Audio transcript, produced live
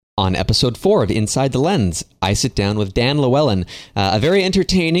On episode 4 of Inside the Lens, I sit down with Dan Llewellyn, a very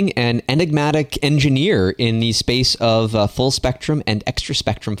entertaining and enigmatic engineer in the space of full spectrum and extra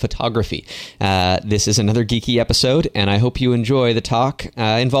spectrum photography. This is another geeky episode, and I hope you enjoy the talk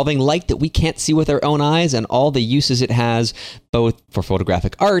involving light that we can't see with our own eyes and all the uses it has, both for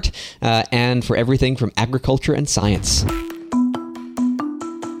photographic art and for everything from agriculture and science.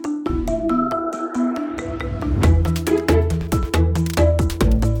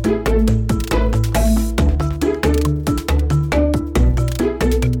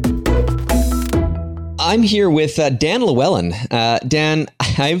 I'm here with Dan Llewellyn. Dan,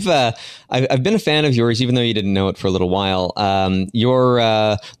 I've been a fan of yours, even though you didn't know it for a little while. Your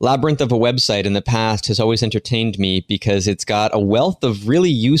labyrinth of a website in the past has always entertained me because it's got a wealth of really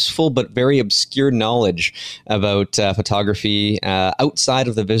useful but very obscure knowledge about photography outside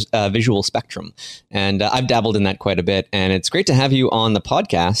of the visual spectrum. And I've dabbled in that quite a bit. And it's great to have you on the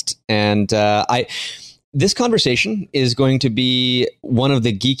podcast. And this conversation is going to be one of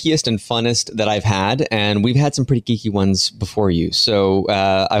the geekiest and funnest that I've had, and we've had some pretty geeky ones before you. So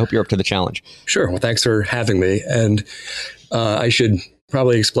I hope you're up to the challenge. Sure. Well, thanks for having me. And I should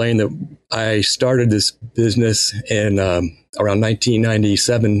probably explain that I started this business in around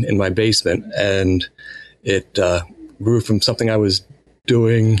 1997 in my basement, and it grew from something I was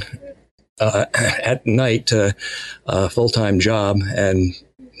doing at night to a full-time job. And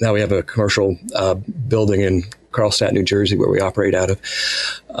now we have a commercial building in Carlstadt, New Jersey, where we operate out of.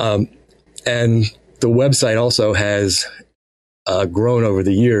 And the website also has grown over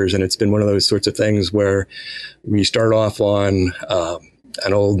the years. And it's been one of those sorts of things where we started off on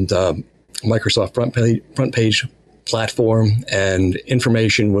an old Microsoft front page platform, and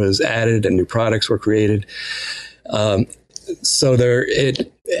information was added and new products were created. So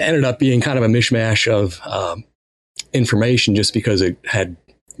it ended up being kind of a mishmash of information just because it had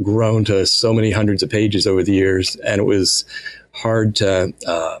grown to so many hundreds of pages over the years, and it was hard to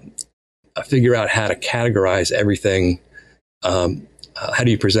figure out how to categorize everything. How do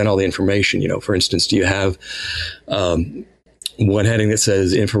you present all the information? You know, for instance, do you have one heading that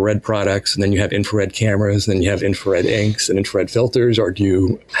says infrared products, and then you have infrared cameras, and then you have infrared inks and infrared filters, or do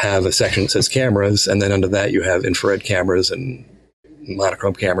you have a section that says cameras, and then under that you have infrared cameras and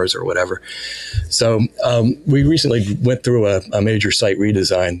monochrome cameras or whatever? So we recently went through a major site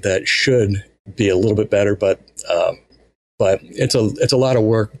redesign that should be a little bit better, but it's a lot of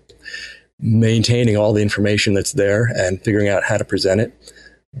work maintaining all the information that's there and figuring out how to present it.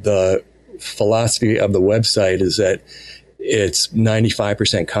 The philosophy of the website is that it's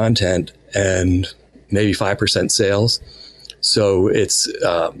 95% content and maybe 5% sales. So it's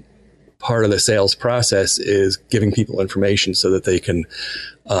part of the sales process is giving people information so that they can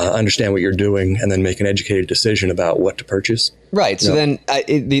understand what you're doing and then make an educated decision about what to purchase. Right. So then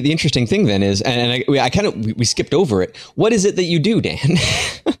the interesting thing then is, and we skipped over it. What is it that you do, Dan?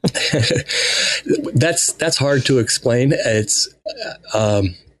 That's hard to explain. It's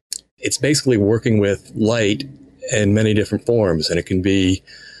basically working with light in many different forms, and it can be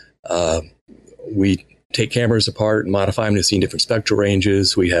we take cameras apart and modify them to see different spectral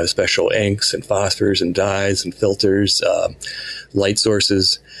ranges. We have special inks and phosphors and dyes and filters, light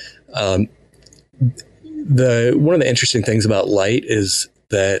sources. One of the interesting things about light is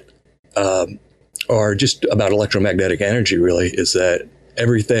that, or just about electromagnetic energy really, is that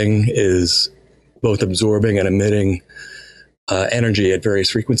everything is both absorbing and emitting energy at various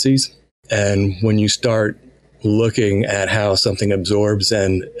frequencies. And when you start looking at how something absorbs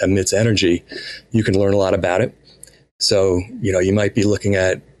and emits energy, you can learn a lot about it. So, you know, you might be looking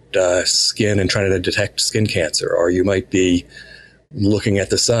at skin and trying to detect skin cancer, or you might be looking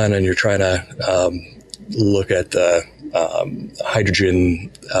at the sun and you're trying to look at the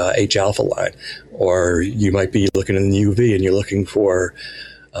hydrogen H-alpha line, or you might be looking in the UV and you're looking for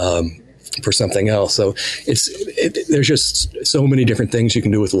something else. So there's just so many different things you can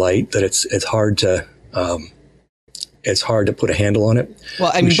do with light that it's hard to put a handle on it.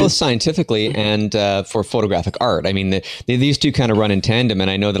 Well, I mean, both scientifically and for photographic art. I mean, these two kind of run in tandem.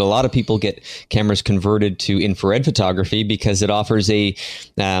 And I know that a lot of people get cameras converted to infrared photography because it offers I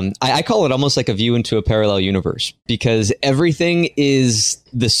call it almost like a view into a parallel universe, because everything is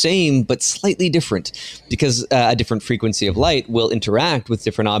the same but slightly different, because a different frequency of light will interact with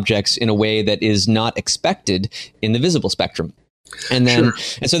different objects in a way that is not expected in the visible spectrum. And then, sure.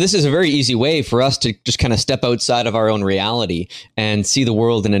 And so this is a very easy way for us to just kind of step outside of our own reality and see the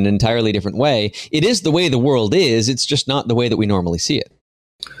world in an entirely different way. It is the way the world is. It's just not the way that we normally see it.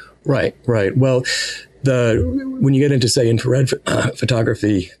 Right, right. Well, when you get into, say, infrared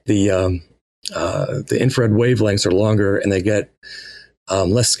photography, the infrared wavelengths are longer and they get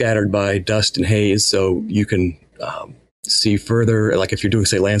less scattered by dust and haze, so you can see further. Like if you're doing,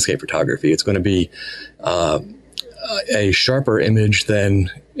 say, landscape photography, it's going to be a sharper image than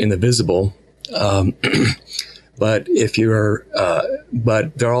in the visible. But if you're,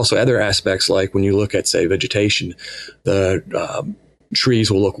 but there are also other aspects, like when you look at, say, vegetation, the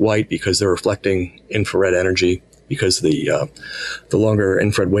trees will look white because they're reflecting infrared energy, because the longer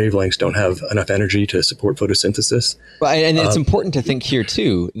infrared wavelengths don't have enough energy to support photosynthesis. Well, and it's important to think here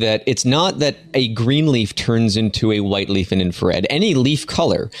too that it's not that a green leaf turns into a white leaf in infrared. Any leaf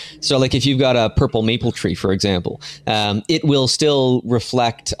color, so like if you've got a purple maple tree, for example, it will still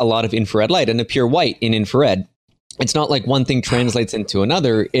reflect a lot of infrared light and appear white in infrared. It's not like one thing translates into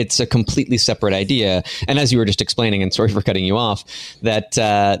another. It's a completely separate idea. And as you were just explaining, and sorry for cutting you off, that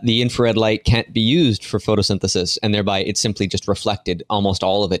the infrared light can't be used for photosynthesis, and thereby it's simply just reflected. Almost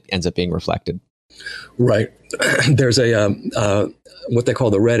all of it ends up being reflected. Right. There's a what they call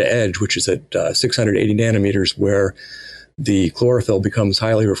the red edge, which is at 680 nanometers, where the chlorophyll becomes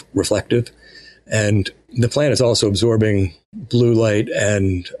highly reflective. And the plant is also absorbing blue light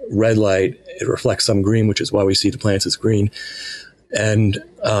and red light. It reflects some green, which is why we see the plants as green. And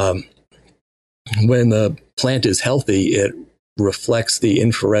when the plant is healthy, it reflects the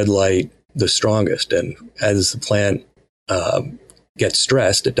infrared light the strongest. And as the plant gets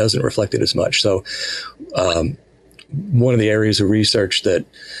stressed, it doesn't reflect it as much. So one of the areas of research that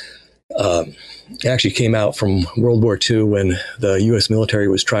actually came out from World War II, when the U.S. military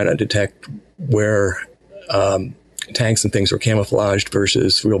was trying to detect where tanks and things were camouflaged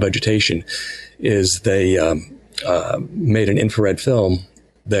versus real vegetation, is they made an infrared film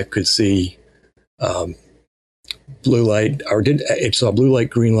that could see blue light, or it saw blue light,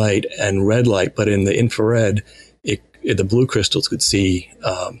 green light, and red light, but in the infrared, the blue crystals could see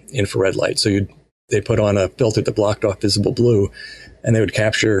infrared light. So they put on a filter that blocked off visible blue, and they would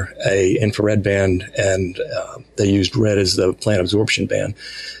capture a infrared band, and they used red as the plant absorption band.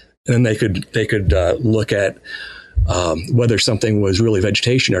 And then they could look at whether something was really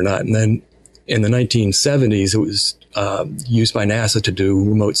vegetation or not. And then in the 1970s, it was used by NASA to do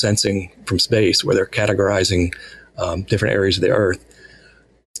remote sensing from space, where they're categorizing different areas of the Earth.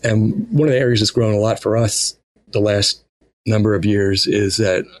 And one of the areas that's grown a lot for us the last number of years is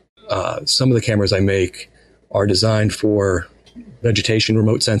that some of the cameras I make are designed for vegetation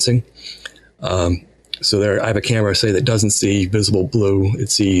remote sensing. So I have a camera, say, that doesn't see visible blue. It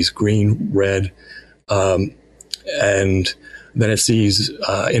sees green, red, and then it sees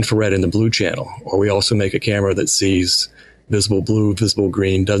infrared in the blue channel. Or we also make a camera that sees visible blue, visible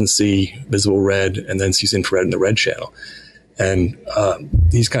green, doesn't see visible red, and then sees infrared in the red channel. And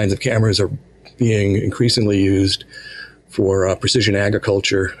these kinds of cameras are being increasingly used for precision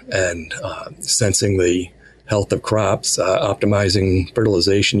agriculture and sensing the health of crops, optimizing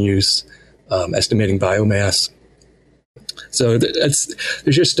fertilization use, estimating biomass. So there's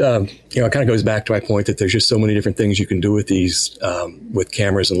just, it kind of goes back to my point that there's just so many different things you can do with these, with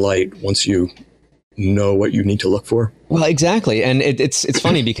cameras and light, once you know what you need to look for. Well, exactly. And it's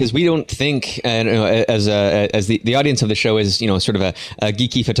funny because we don't think, as the audience of the show is, sort of a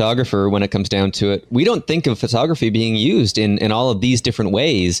geeky photographer when it comes down to it, we don't think of photography being used in all of these different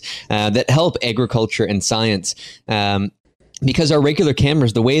ways that help agriculture and science. Because our regular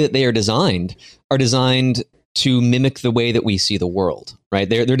cameras, the way that they are designed to mimic the way that we see the world, right?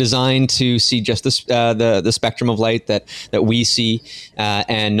 They're designed to see just the spectrum of light that we see,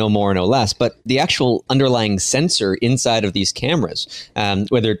 and no more, no less. But the actual underlying sensor inside of these cameras,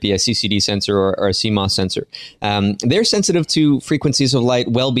 whether it be a CCD sensor or a CMOS sensor, they're sensitive to frequencies of light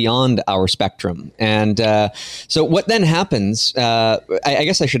well beyond our spectrum. And so what then happens, I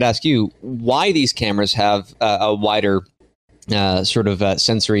guess I should ask you, why these cameras have a wider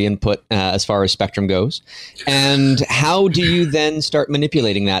sensory input as far as spectrum goes, and how do you then start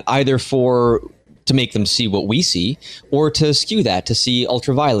manipulating that, either to make them see what we see, or to skew that to see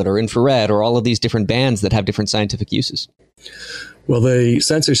ultraviolet or infrared or all of these different bands that have different scientific uses? Well, the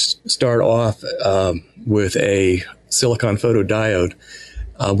sensors start off with a silicon photodiode,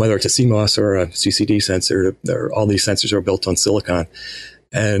 whether it's a CMOS or a CCD sensor. All these sensors are built on silicon,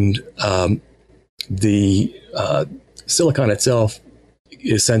 and the silicon itself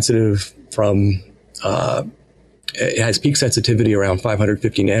is sensitive from, it has peak sensitivity around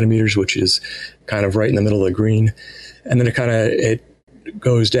 550 nanometers, which is kind of right in the middle of the green. And then it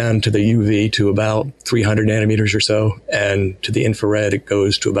goes down to the UV to about 300 nanometers or so. And to the infrared, it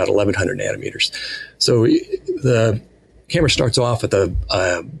goes to about 1100 nanometers. So the camera starts off with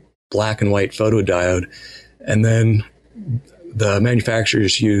a black and white photodiode, and then the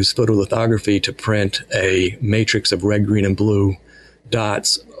manufacturers use photolithography to print a matrix of red, green, and blue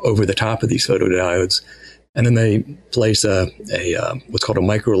dots over the top of these photodiodes. And then they place a what's called a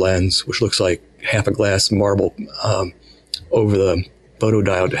micro lens, which looks like half a glass marble over the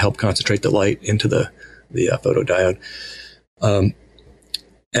photodiode to help concentrate the light into the photodiode.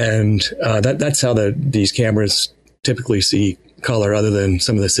 That's how these cameras typically see color, other than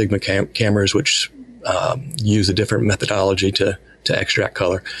some of the Sigma cameras, which use a different methodology to extract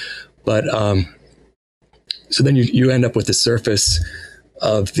color. But so then you end up with the surface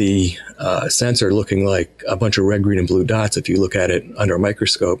of the sensor looking like a bunch of red, green, and blue dots if you look at it under a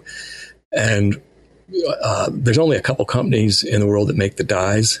microscope. And there's only a couple companies in the world that make the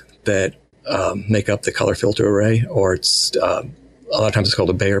dyes that make up the color filter array, or it's a lot of times it's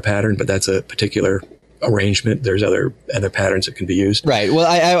called a Bayer pattern, but that's a particular arrangement. There's other patterns that can be used. Right. Well,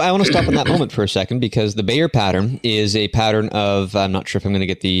 I want to stop on that moment for a second, because the Bayer pattern is a pattern of, I'm not sure if I'm going to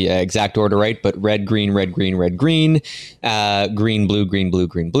get the exact order right, but red, green, red, green, red, green, green, blue, green, blue,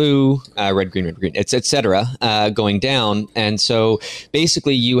 green, blue, red, green, red, green, et cetera, going down. And so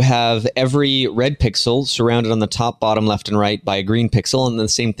basically you have every red pixel surrounded on the top, bottom, left, and right by a green pixel, and the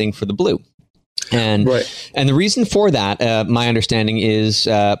same thing for the blue. And the reason for that, my understanding, is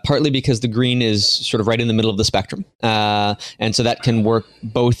partly because the green is sort of right in the middle of the spectrum, and so that can work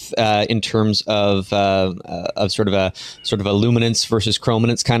both in terms of sort of a luminance versus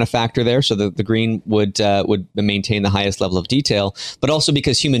chrominance kind of factor there. So the green would maintain the highest level of detail, but also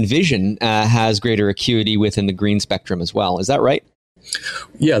because human vision has greater acuity within the green spectrum as well. Is that right?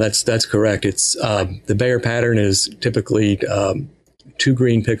 Yeah, that's correct. It's the Bayer pattern is typically 2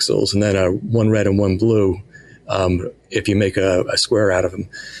 green pixels and then one red and one blue if you make a square out of them.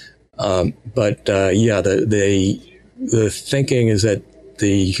 The thinking is that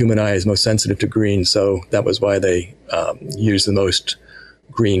the human eye is most sensitive to green, so that was why they use the most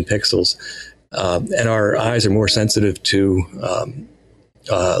green pixels. And our eyes are more sensitive to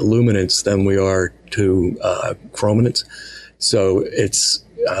luminance than we are to chrominance. So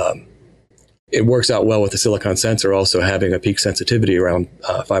it works out well with the silicon sensor also having a peak sensitivity around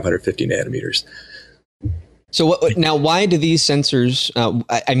 550 nanometers. So now, why do these sensors,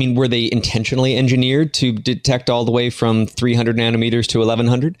 were they intentionally engineered to detect all the way from 300 nanometers to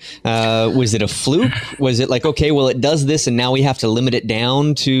 1100? Was it a fluke? Was it like, okay, well, it does this and now we have to limit it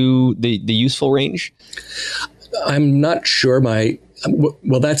down to the useful range? I'm not sure.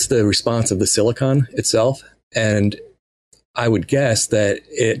 That's the response of the silicon itself. And I would guess that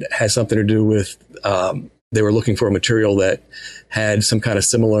it has something to do with they were looking for a material that had some kind of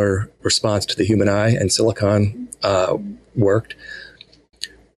similar response to the human eye, and silicon worked.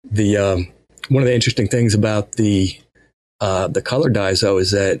 One of the interesting things about the color dyes, though,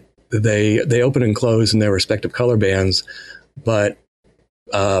 is that they open and close in their respective color bands, but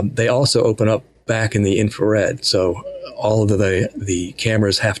they also open up back in the infrared. So all of the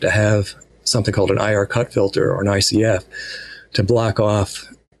cameras have to have something called an IR cut filter, or an ICF, to block off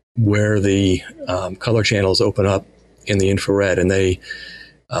where the color channels open up in the infrared. And the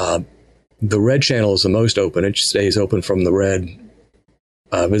red channel is the most open. It stays open from the red,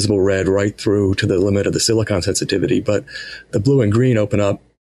 visible red, right through to the limit of the silicon sensitivity. But the blue and green open up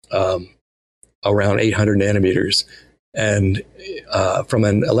around 800 nanometers. And from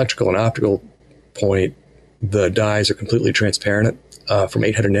an electrical and optical point, the dyes are completely transparent from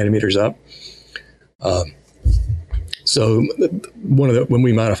 800 nanometers up. So when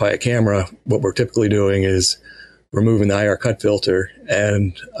we modify a camera, what we're typically doing is removing the IR cut filter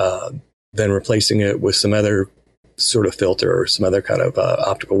and then replacing it with some other sort of filter or some other kind of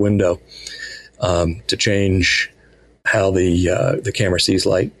optical window to change how the camera sees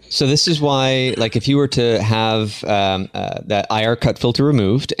light. So this is why, like, if you were to have that IR cut filter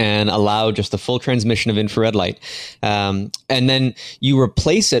removed and allow just the full transmission of infrared light, and then you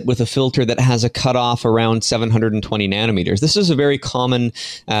replace it with a filter that has a cutoff around 720 nanometers. This is a very common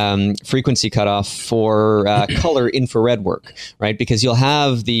frequency cutoff for color infrared work, right? Because you'll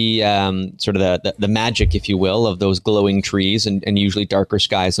have the sort of the magic, if you will, of those glowing trees and usually darker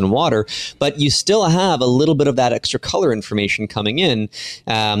skies and water, but you still have a little bit of that extra color information coming in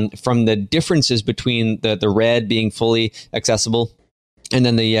from the differences between the red being fully accessible and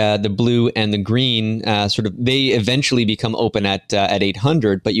then the blue and the green. They eventually become open at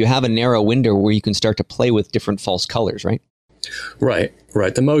 800, but you have a narrow window where you can start to play with different false colors, right? Right.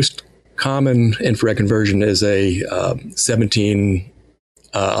 The most common infrared conversion is a 17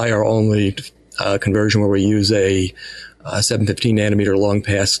 IR only conversion, where we use a 715 nanometer long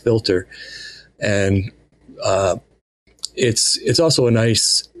pass filter, and it's also a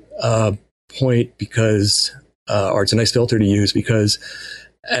nice point because, or it's a nice filter to use because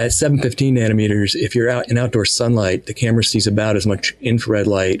At 715 nanometers, if you're out in outdoor sunlight, the camera sees about as much infrared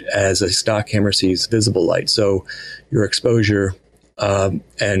light as a stock camera sees visible light. So your exposure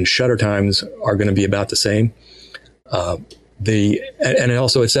and shutter times are going to be about the same. And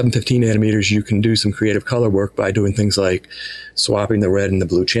also at 715 nanometers, you can do some creative color work by doing things like swapping the red and the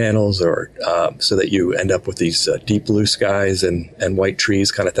blue channels, or so that you end up with these deep blue skies and white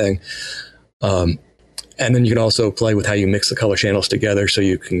trees kind of thing. And then you can also play with how you mix the color channels together so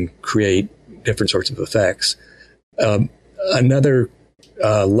you can create different sorts of effects. Another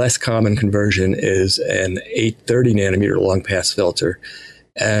less common conversion is an 830 nanometer long pass filter.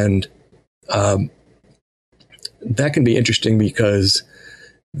 And that can be interesting because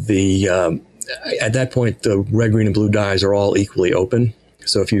at that point, the red, green, and blue dyes are all equally open.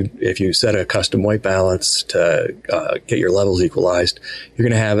 So if you set a custom white balance to get your levels equalized, you're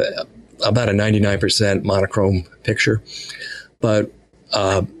going to have about a 99% monochrome picture, but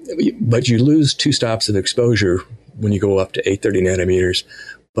you lose 2 stops of exposure when you go up to 830 nanometers.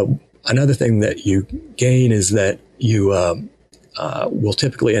 But another thing that you gain is that you will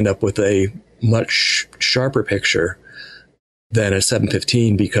typically end up with a much sharper picture than a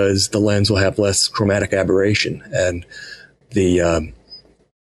 715 because the lens will have less chromatic aberration, and the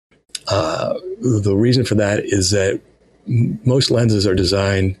reason for that is that most lenses are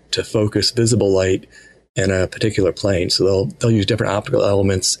designed to focus visible light in a particular plane. So they'll use different optical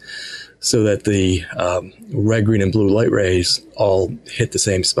elements so that the red, green, and blue light rays all hit the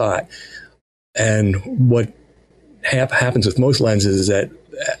same spot. And what happens with most lenses is that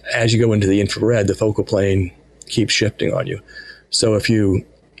as you go into the infrared, the focal plane keeps shifting on you. So if you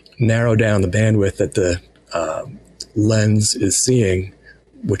narrow down the bandwidth that the lens is seeing,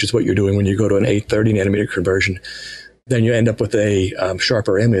 which is what you're doing when you go to an 830 nanometer conversion, then you end up with a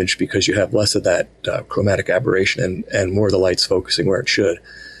sharper image because you have less of that chromatic aberration and more of the light's focusing where it should.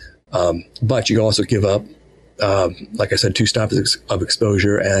 But you also give up, like I said, 2 stops of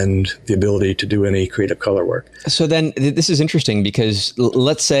exposure and the ability to do any creative color work. So then this is interesting because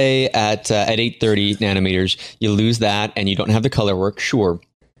let's say at 830 nanometers, you lose that and you don't have the color work. Sure.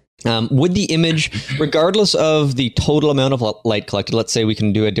 Would the image, regardless of the total amount of light collected, let's say we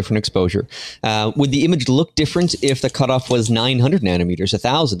can do a different exposure, would the image look different if the cutoff was 900 nanometers,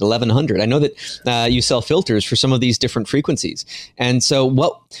 1,000, 1,100? I know that you sell filters for some of these different frequencies. And so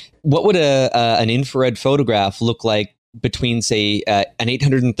what would an infrared photograph look like between, say, an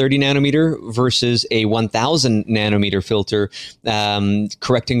 830 nanometer versus a 1,000 nanometer filter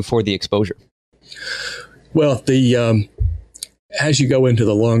correcting for the exposure? Well, as you go into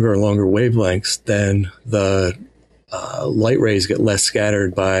the longer and longer wavelengths, then the light rays get less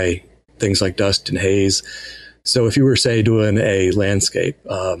scattered by things like dust and haze. So if you were, say, doing a landscape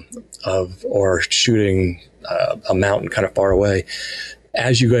or shooting a mountain kind of far away,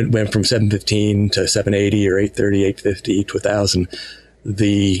 as you went from 715 to 780 or 830, 850 to 1,000,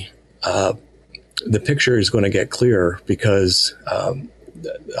 the picture is going to get clearer because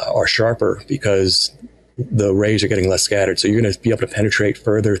or sharper because the rays are getting less scattered. So you're going to be able to penetrate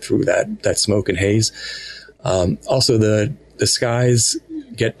further through that smoke and haze. Also, the skies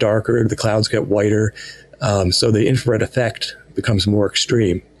get darker, the clouds get whiter. So the infrared effect becomes more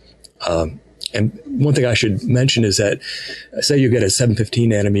extreme. And one thing I should mention is that, say you get a 715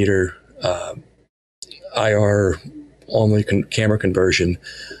 nanometer IR only camera conversion,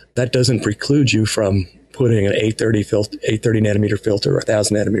 that doesn't preclude you from putting an 830 nanometer filter or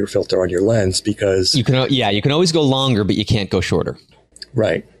 1,000 nanometer filter on your lens, because you can always go longer, but you can't go shorter.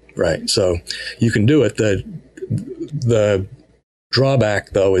 Right. So you can do it. The drawback,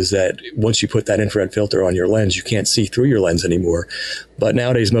 though, is that once you put that infrared filter on your lens, you can't see through your lens anymore. But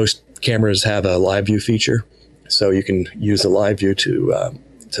nowadays, most cameras have a live view feature, so you can use the live view to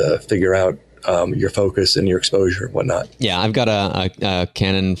figure out your focus and your exposure and whatnot. Yeah, I've got a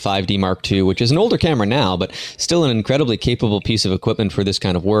Canon 5D Mark II, which is an older camera now, but still an incredibly capable piece of equipment for this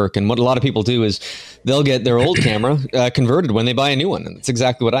kind of work. And what a lot of people do is they'll get their old camera converted when they buy a new one. And that's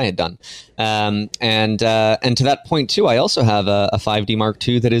exactly what I had done. And to that point, too, I also have a 5D Mark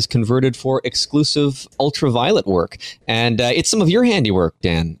II that is converted for exclusive ultraviolet work. And it's some of your handiwork,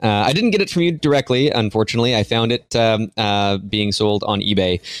 Dan. I didn't get it from you directly, unfortunately. I found it being sold on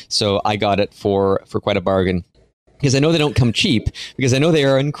eBay. So I got it for quite a bargain, because I know they don't come cheap, because I know they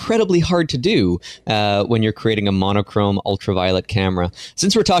are incredibly hard to do when you're creating a monochrome ultraviolet camera.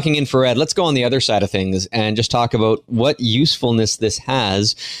 Since we're talking infrared, let's go on the other side of things and just talk about what usefulness this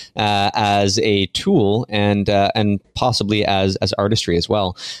has as a tool and possibly as artistry as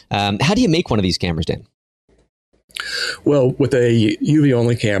well. How do you make one of these cameras, Dan? Well, with a UV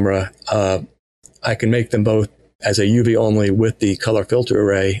only camera, I can make them both as a UV only with the color filter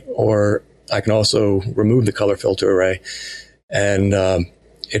array, or I can also remove the color filter array. And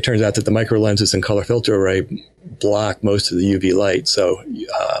it turns out that the micro lenses and color filter array block most of the UV light. So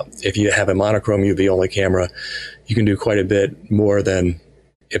if you have a monochrome UV only camera, you can do quite a bit more than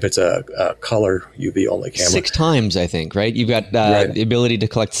if it's a color UV only camera. 6 times, I think, right? You've got Right. the ability to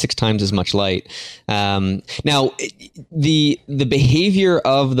collect 6 times as much light. Now, the behavior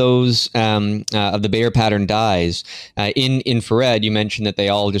of those of the Bayer pattern dyes in infrared, you mentioned that they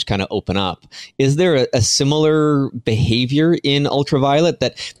all just kind of open up. Is there a similar behavior in ultraviolet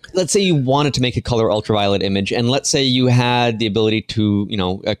that, let's say you wanted to make a color ultraviolet image, and let's say you had the ability to,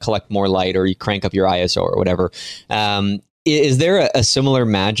 collect more light, or you crank up your ISO or whatever. Is there a similar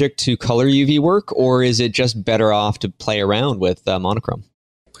magic to color UV work, or is it just better off to play around with monochrome?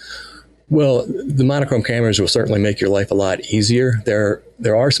 Well, the monochrome cameras will certainly make your life a lot easier.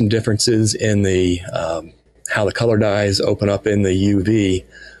 There are some differences in the how the color dyes open up in the UV,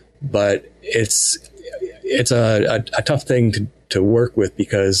 but it's a tough thing to work with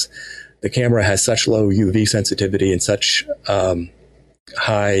because the camera has such low UV sensitivity and such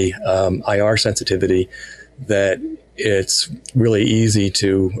high IR sensitivity that it's really easy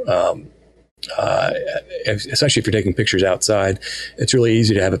to, especially if you're taking pictures outside, it's really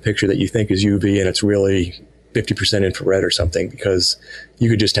easy to have a picture that you think is UV and it's really 50% infrared or something, because you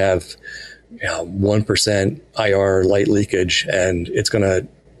could just have 1% IR light leakage and it's going to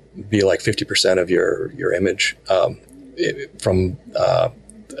be like 50% of your image from a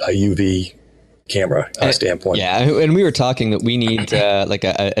UV camera standpoint. Yeah, and we were talking that we need like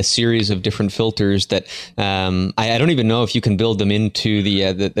a series of different filters that I don't even know if you can build them into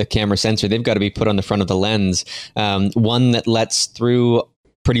the camera sensor. They've got to be put on the front of the lens. One that lets through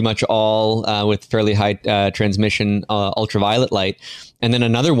pretty much all with fairly high transmission ultraviolet light, and then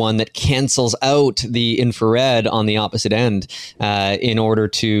another one that cancels out the infrared on the opposite end in order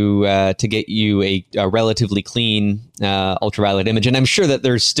to get you a relatively clean ultraviolet image. And I'm sure that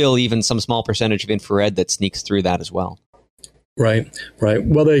there's still even some small percentage of infrared that sneaks through that as well. Right.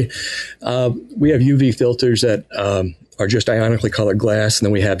 Well, we have UV filters that are just ionically colored glass, and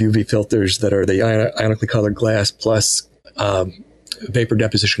then we have UV filters that are the ionically colored glass plus vapor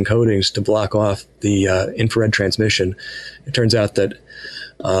deposition coatings to block off the infrared transmission. It turns out that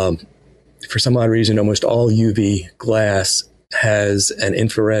for some odd reason, almost all UV glass has an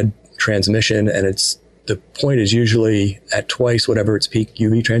infrared transmission, and the point is usually at twice whatever its peak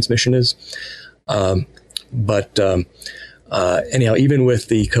UV transmission is. But anyhow, even with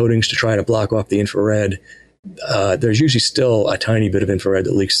the coatings to try to block off the infrared, there's usually still a tiny bit of infrared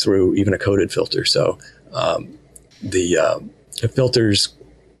that leaks through even a coated filter. So the filters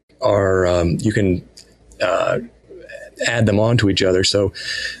are, you can add them onto each other. So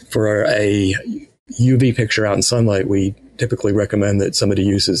for a UV picture out in sunlight, we typically recommend that somebody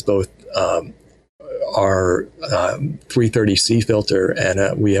uses both our 330C filter,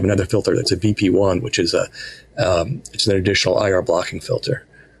 and we have another filter that's a VP1, which is it's an additional IR blocking filter.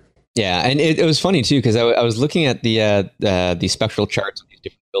 Yeah, and it was funny too, because I was looking at the spectral charts of these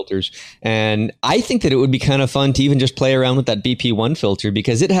different filters, and I think that it would be kind of fun to even just play around with that BP1 filter,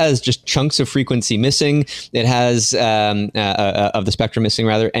 because it has just chunks of frequency missing. It has of the spectrum missing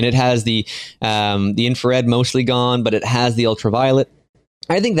rather, and it has the infrared mostly gone, but it has the ultraviolet.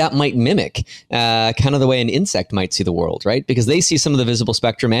 I think that might mimic kind of the way an insect might see the world, right? Because they see some of the visible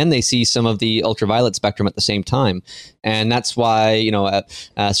spectrum and they see some of the ultraviolet spectrum at the same time. And that's why,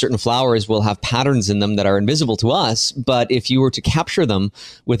 certain flowers will have patterns in them that are invisible to us. But if you were to capture them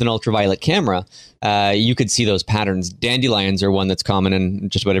with an ultraviolet camera, you could see those patterns. Dandelions are one that's common in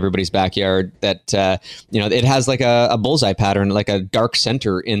just about everybody's backyard, that, it has like a bullseye pattern, like a dark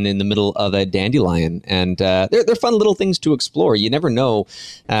center in the middle of a dandelion. And they're fun little things to explore. You never know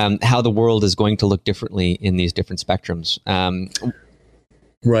how the world is going to look differently in these different spectrums.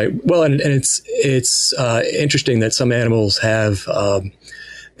 Right. Well, and it's interesting that some animals have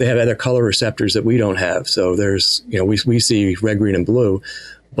they have other color receptors that we don't have. So there's we see red, green, and blue,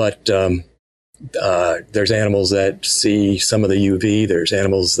 but there's animals that see some of the UV. There's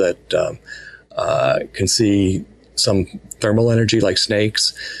animals that can see some thermal energy, like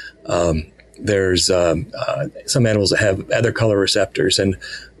snakes. There's some animals that have other color receptors, and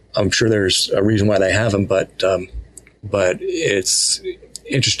I'm sure there's a reason why they have them. But it's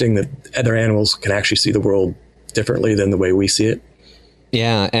interesting that other animals can actually see the world differently than the way we see it.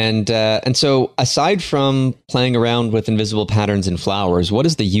 Yeah, and so aside from playing around with invisible patterns in flowers, what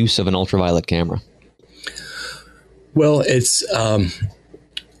is the use of an ultraviolet camera? Well, it's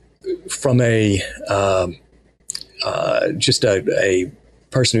from just a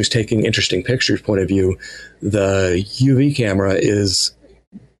person who's taking interesting pictures point of view, the UV camera is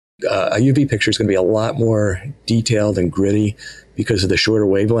a UV picture is going to be a lot more detailed and gritty because of the shorter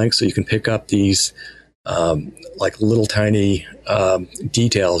wavelength. So you can pick up these like little tiny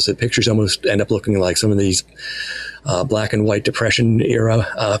details. The pictures almost end up looking like some of these black and white Depression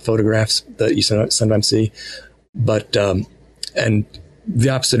era photographs that you sometimes see. But and the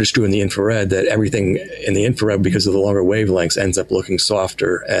opposite is true in the infrared, that everything in the infrared, because of the longer wavelengths, ends up looking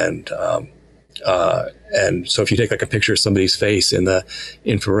softer. And so if you take like a picture of somebody's face in the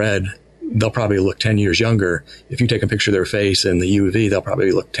infrared, they'll probably look 10 years younger. If you take a picture of their face in the UV, they'll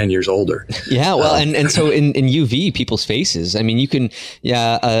probably look 10 years older. Yeah, well, and so in UV, people's faces, I mean, you can,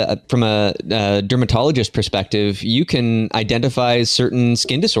 from a dermatologist perspective, you can identify certain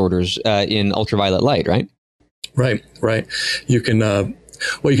skin disorders in ultraviolet light, right? Right. You can,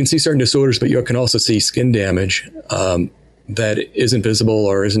 you can see certain disorders, but you can also see skin damage that isn't visible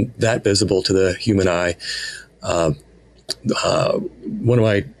or isn't that visible to the human eye. One of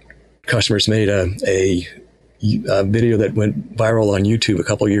my customers made a video that went viral on YouTube a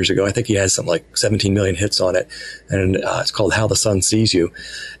couple of years ago. I think he has something like 17 million hits on it, and it's called "How the Sun Sees You."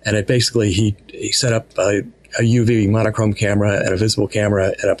 And it basically he set up a UV monochrome camera and a visible camera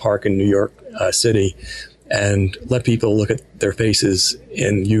at a park in New York City, and let people look at their faces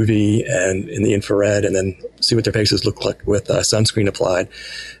in UV and in the infrared, and then see what their faces look like with sunscreen applied.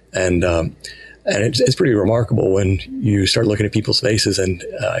 And it's pretty remarkable when you start looking at people's faces and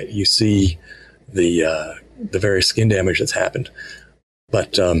you see the various skin damage that's happened.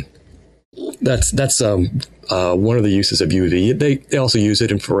 But that's one of the uses of UV. They also use it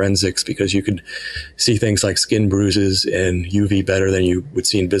in forensics because you could see things like skin bruises in UV better than you would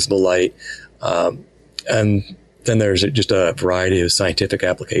see in visible light. And then there's just a variety of scientific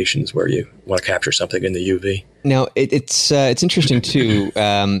applications where you want to capture something in the UV. Now, it's interesting too.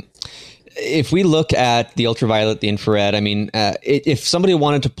 If we look at the ultraviolet, the infrared, I mean, if somebody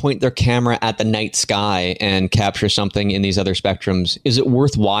wanted to point their camera at the night sky and capture something in these other spectrums, is it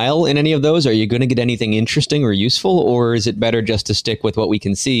worthwhile in any of those? Are you going to get anything interesting or useful, or is it better just to stick with what we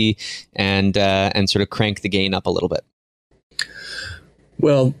can see and sort of crank the gain up a little bit?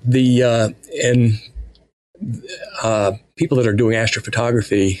 Well, people that are doing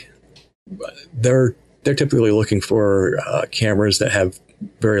astrophotography, they're typically looking for cameras that have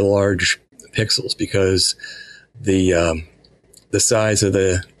very large pixels, because the size of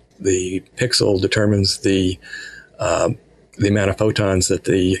the pixel determines the amount of photons that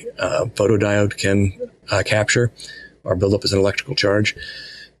the photodiode can capture or build up as an electrical charge.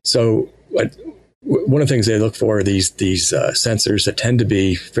 So one of the things they look for are these sensors that tend to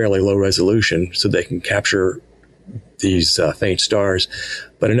be fairly low resolution, so they can capture these faint stars.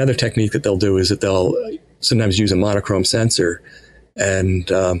 But another technique that they'll do is that they'll sometimes use a monochrome sensor and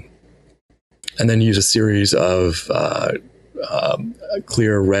then use a series of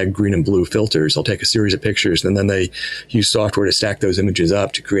clear red, green, and blue filters. They'll take a series of pictures, and then they use software to stack those images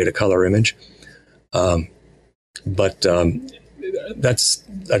up to create a color image. But that's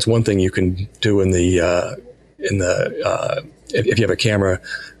one thing you can do if you have a camera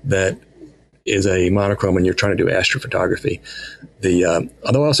that is a monochrome and you're trying to do astrophotography.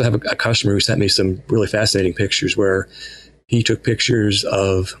 Although I also have a customer who sent me some really fascinating pictures where he took pictures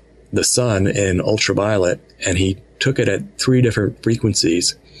of the sun in ultraviolet, and he took it at 3 different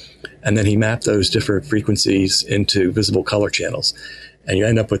frequencies, and then he mapped those different frequencies into visible color channels, and you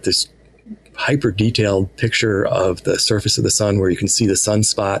end up with this hyper detailed picture of the surface of the sun where you can see the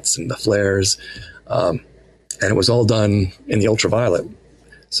sunspots and the flares, and it was all done in the ultraviolet.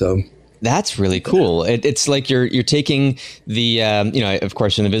 So that's really cool. It's like you're taking the of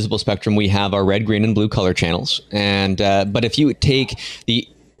course in the visible spectrum we have our red, green, and blue color channels, and but if you take the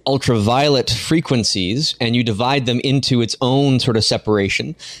ultraviolet frequencies and you divide them into its own sort of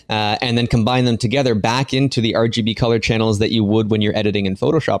separation and then combine them together back into the RGB color channels that you would when you're editing in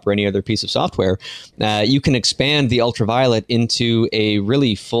Photoshop or any other piece of software, you can expand the ultraviolet into a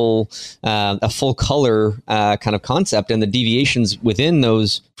really full color kind of concept, and the deviations within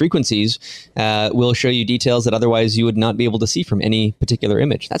those frequencies will show you details that otherwise you would not be able to see from any particular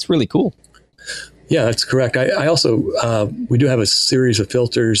image. That's really cool. Yeah, that's correct. I also, we do have a series of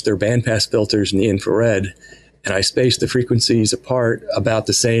filters. They're bandpass filters in the infrared, and I space the frequencies apart about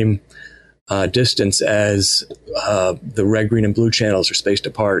the same distance as the red, green, and blue channels are spaced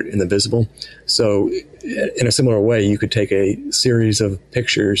apart in the visible. So in a similar way, you could take a series of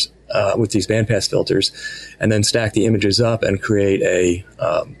pictures with these bandpass filters and then stack the images up and create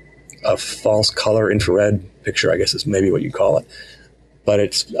a false color infrared picture, I guess is maybe what you call it. But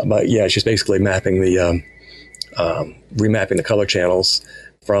it's just basically mapping the remapping the color channels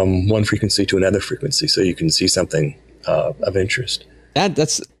from one frequency to another frequency, so you can see something of interest.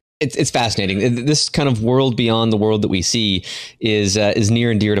 It's fascinating. This kind of world beyond the world that we see is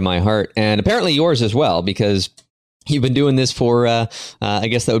near and dear to my heart, and apparently yours as well, because you've been doing this for I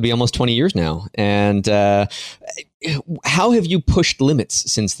guess that would be almost 20 years now. And how have you pushed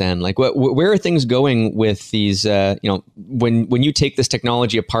limits since then? Like, where are things going with these? When you take this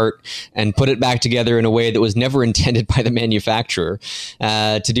technology apart and put it back together in a way that was never intended by the manufacturer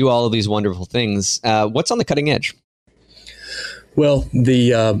to do all of these wonderful things, what's on the cutting edge? Well,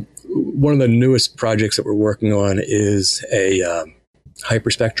 one of the newest projects that we're working on is a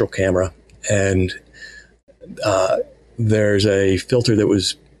hyperspectral camera, and there's a filter that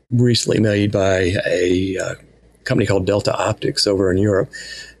was recently made by a company called Delta Optics over in Europe,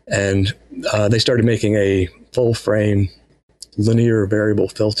 and they started making a full frame linear variable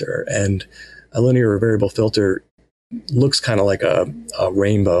filter. And a linear variable filter looks kind of like a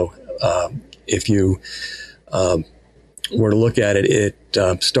rainbow. If you were to look at it,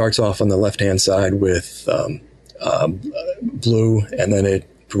 it starts off on the left-hand side with blue, and then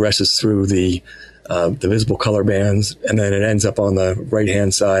it progresses through the visible color bands, and then it ends up on the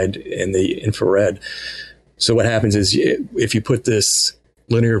right-hand side in the infrared. So what happens is, if you put this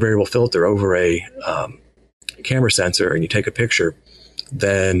linear variable filter over a camera sensor and you take a picture,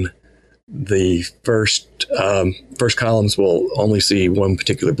 then the first columns will only see one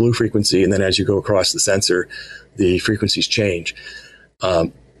particular blue frequency, and then as you go across the sensor, the frequencies change.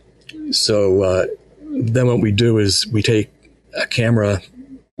 So then what we do is we take a camera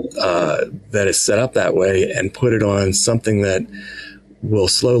that is set up that way and put it on something that will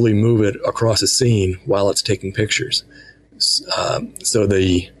slowly move it across a scene while it's taking pictures. So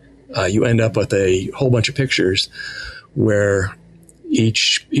you end up with a whole bunch of pictures where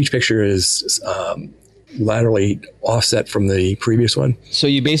each picture is laterally offset from the previous one. So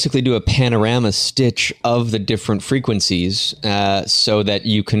you basically do a panorama stitch of the different frequencies so that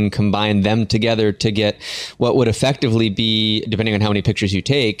you can combine them together to get what would effectively be, depending on how many pictures you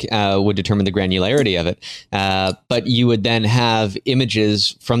take, would determine the granularity of it. But you would then have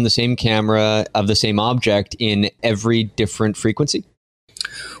images from the same camera of the same object in every different frequency?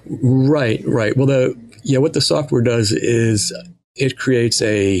 Right. Well, what the software does is it creates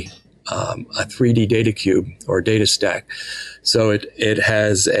a 3D data cube or data stack. So it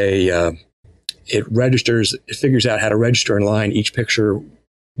has it figures out how to register and align each picture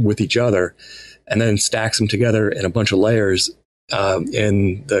with each other, and then stacks them together in a bunch of layers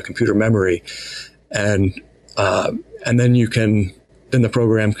in the computer memory. And then the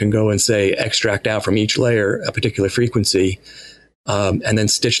program can go and say, extract out from each layer a particular frequency, and then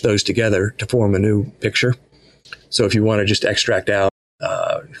stitch those together to form a new picture. So if you want to just extract out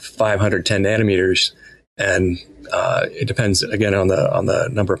 510 nanometers, and it depends again on the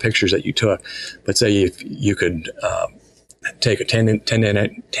number of pictures that you took. But say if you could take a 10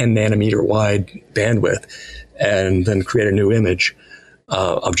 nanometer wide bandwidth and then create a new image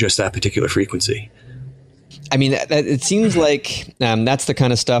of just that particular frequency. I mean, it seems like that's the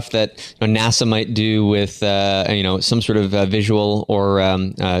kind of stuff that NASA might do with some sort of visual or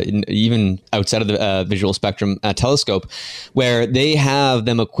even outside of the visual spectrum telescope, where they have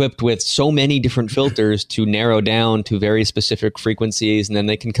them equipped with so many different filters to narrow down to very specific frequencies, and then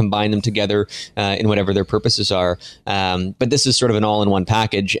they can combine them together in whatever their purposes are. But this is sort of an all-in-one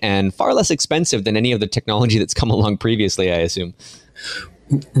package and far less expensive than any of the technology that's come along previously, I assume.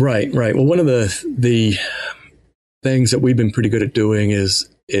 Right. Well, one of the things that we've been pretty good at doing is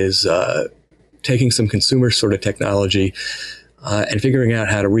taking some consumer sort of technology and figuring out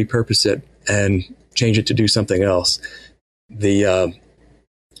how to repurpose it and change it to do something else. We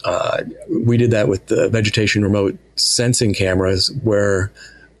did that with the vegetation remote sensing cameras, where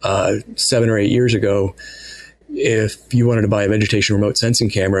 7 or 8 years ago, if you wanted to buy a vegetation remote sensing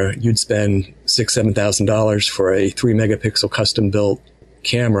camera, you'd spend $6,000-$7,000 for a 3 megapixel custom built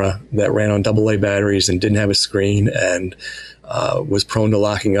camera that ran on AA batteries and didn't have a screen and was prone to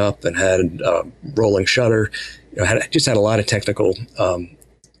locking up and had rolling shutter. Had a lot of technical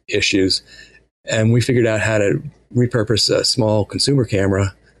issues. And we figured out how to repurpose a small consumer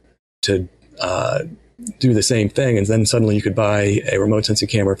camera to do the same thing. And then suddenly you could buy a remote sensing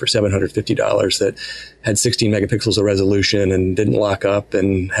camera for $750 that had 16 megapixels of resolution and didn't lock up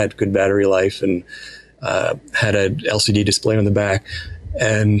and had good battery life and had an LCD display on the back.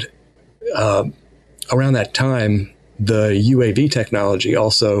 And around that time, the UAV technology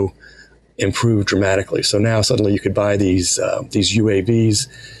also improved dramatically. So now suddenly you could buy these UAVs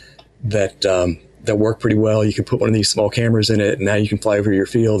that work pretty well. You can put one of these small cameras in it, and now you can fly over your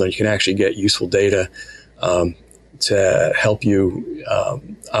field and you can actually get useful data to help you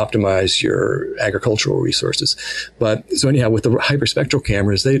optimize your agricultural resources. But so anyhow, with the hyperspectral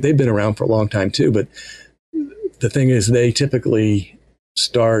cameras, they've been around for a long time too. But the thing is, they typically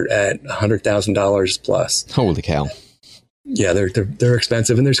start at $100,000 plus. Holy cow! Yeah, they're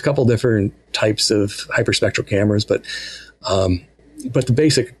expensive, and there's a couple different types of hyperspectral cameras, but the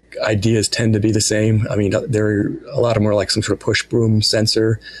basic ideas tend to be the same. I mean, they're a lot of more like some sort of push broom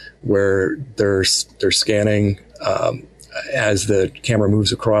sensor, where they're scanning as the camera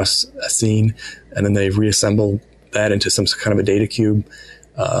moves across a scene, and then they reassemble that into some kind of a data cube.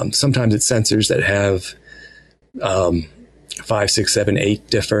 Sometimes it's sensors that have 5, 6, 7, 8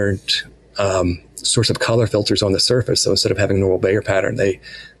 different sorts of color filters on the surface. So instead of having a normal Bayer pattern,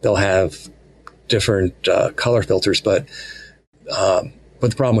 they'll have different color filters. But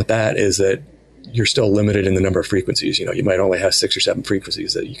the problem with that is that you're still limited in the number of frequencies. You might only have 6 or 7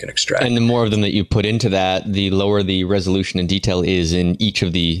 frequencies that you can extract. And the more of them that you put into that, the lower the resolution and detail is in each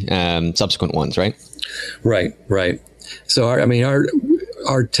of the subsequent ones, right? Right. So,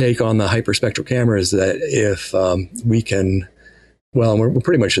 our take on the hyperspectral camera is that if we can, well, we're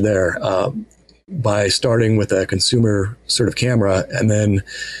pretty much there, by starting with a consumer sort of camera and then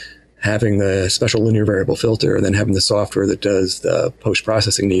having the special linear variable filter and then having the software that does the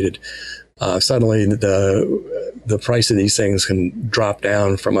post-processing needed, suddenly the price of these things can drop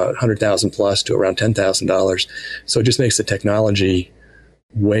down from $100,000 plus to around $10,000. So it just makes the technology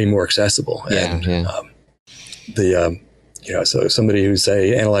way more accessible. So somebody who's,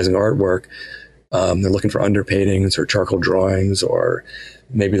 say, analyzing artwork, they're looking for underpaintings or charcoal drawings, or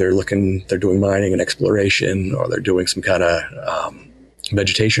maybe they're doing mining and exploration, or they're doing some kind of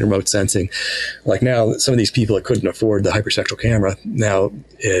vegetation remote sensing. Like now, some of these people that couldn't afford the hyperspectral camera, now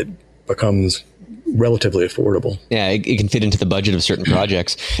it becomes relatively affordable. Yeah, it can fit into the budget of certain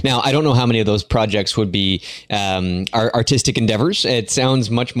projects. Now, I don't know how many of those projects would be artistic endeavors. It sounds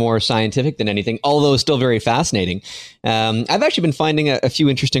much more scientific than anything, although still very fascinating. I've actually been finding a few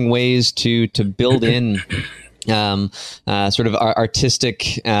interesting ways to build in sort of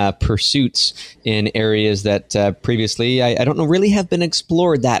artistic pursuits in areas that previously I don't know really have been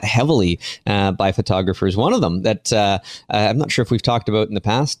explored that heavily by photographers. One of them that I'm not sure if we've talked about in the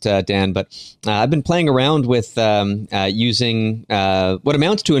past, Dan, but I've been playing around with using what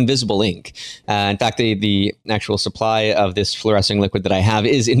amounts to invisible ink. In fact, the actual supply of this fluorescing liquid that I have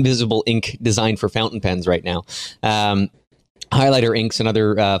is invisible ink designed for fountain pens right now. Highlighter inks and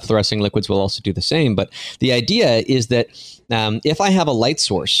other fluorescing liquids will also do the same. But the idea is that if I have a light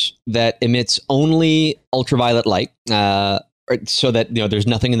source that emits only ultraviolet light, so that there's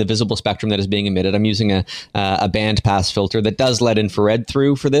nothing in the visible spectrum that is being emitted, I'm using a band pass filter that does let infrared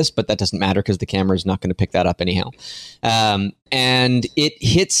through for this, but that doesn't matter because the camera is not going to pick that up anyhow. And it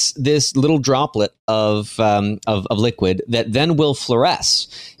hits this little droplet of liquid that then will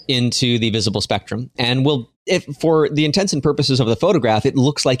fluoresce into the visible spectrum and will, if for the intents and purposes of the photograph, it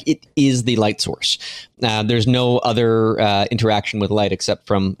looks like it is the light source. There's no other interaction with light except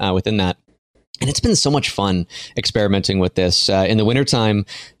from within that. And it's been so much fun experimenting with this. In the wintertime,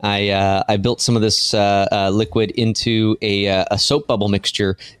 I built some of this liquid into a soap bubble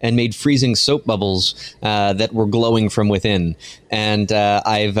mixture and made freezing soap bubbles that were glowing from within. And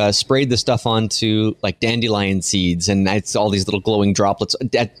I've sprayed the stuff onto like dandelion seeds, and it's all these little glowing droplets.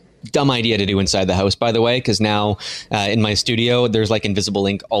 Dumb idea to do inside the house, by the way, because now in my studio, there's like invisible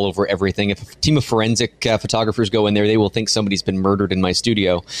ink all over everything. If a team of forensic photographers go in there, they will think somebody's been murdered in my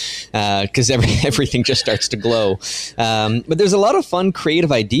studio because everything just starts to glow. But there's a lot of fun,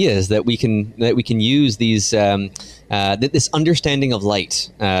 creative ideas that we can use these this understanding of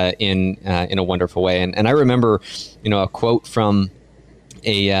light in a wonderful way. And I remember, a quote from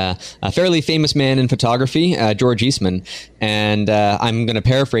a fairly famous man in photography, George Eastman, and I'm going to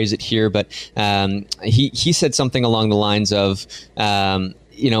paraphrase it here, but he said something along the lines of,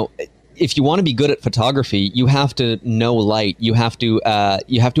 if you want to be good at photography, you have to know light. You have to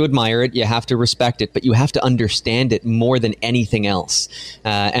admire it. You have to respect it, but you have to understand it more than anything else.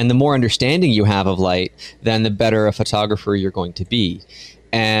 And the more understanding you have of light, then the better a photographer you're going to be.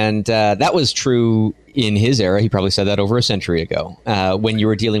 And that was true in his era. He probably said that over a century ago, when you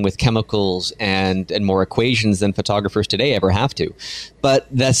were dealing with chemicals and more equations than photographers today ever have to. But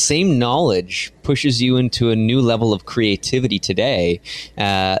that same knowledge pushes you into a new level of creativity today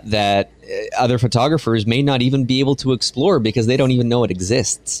that other photographers may not even be able to explore because they don't even know it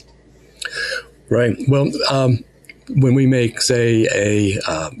exists. Right. Well, when we make, say,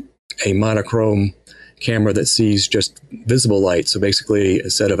 a monochrome camera that sees just visible light. So basically,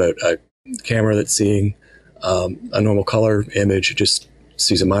 instead of a camera that's seeing a normal color image, it just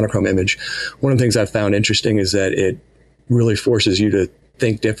sees a monochrome image. One of the things I've found interesting is that it really forces you to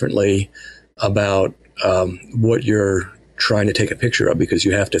think differently about what you're trying to take a picture of, because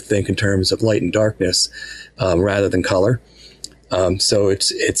you have to think in terms of light and darkness rather than color. So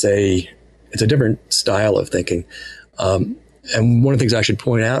it's a different style of thinking. And one of the things I should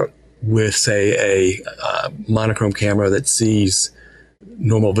point out with, say, a monochrome camera that sees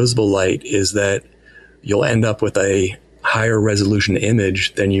normal visible light is that you'll end up with a higher resolution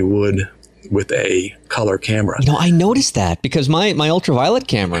image than you would with a color camera. I noticed that because my ultraviolet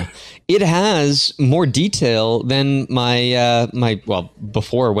camera, it has more detail than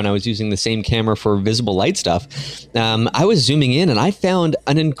before when I was using the same camera for visible light stuff. I was zooming in and I found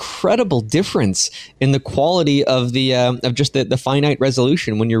an incredible difference in the quality of the finite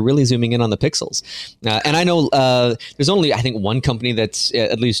resolution when you're really zooming in on the pixels. And I know there's only, I think, one company that's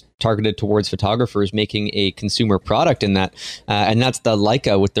at least targeted towards photographers making a consumer product in that, and that's the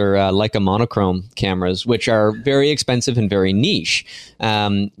Leica with their Leica monochrome cameras, which are very expensive and very niche.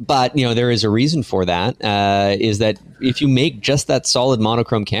 But there is a reason for that, is that if you make just that solid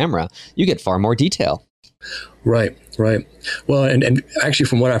monochrome camera, you get far more detail. Right. Well, and actually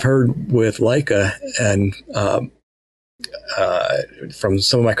from what I've heard with Leica and from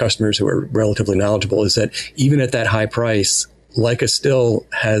some of my customers who are relatively knowledgeable, is that even at that high price, Leica still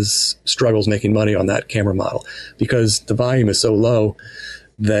has struggles making money on that camera model because the volume is so low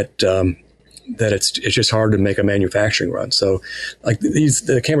that it's just hard to make a manufacturing run. So like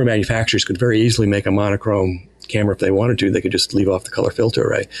the camera manufacturers could very easily make a monochrome camera if they wanted to. They could just leave off the color filter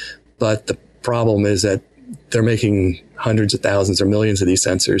array. But the problem is that they're making hundreds of thousands or millions of these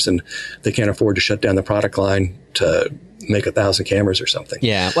sensors, and they can't afford to shut down the product line to make 1,000 cameras or something.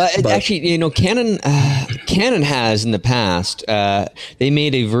 Yeah. Well, actually, Canon has in the past, they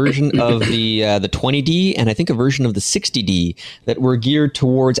made a version of the 20D and I think a version of the 60D that were geared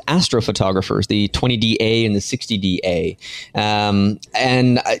towards astrophotographers, the 20DA and the 60DA.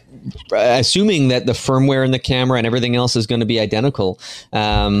 And assuming that the firmware in the camera and everything else is going to be identical,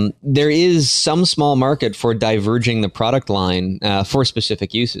 there is some small market for diverging the product line for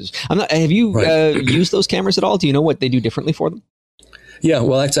specific uses. Have you used those cameras at all? Do you know what they do differently for them? Yeah,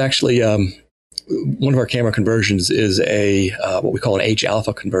 well, that's actually one of our camera conversions is a what we call an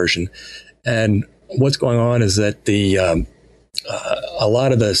H-alpha conversion. And what's going on is that a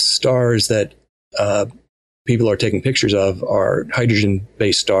lot of the stars that people are taking pictures of are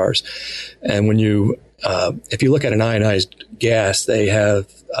hydrogen-based stars. And when if you look at an ionized gas, they have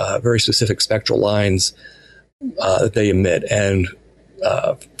very specific spectral lines that they emit. And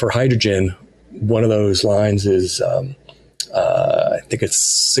for hydrogen, one of those lines is I think it's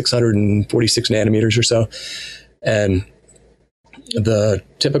 646 nanometers or so. And the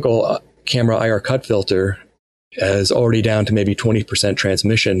typical camera IR cut filter is already down to maybe 20%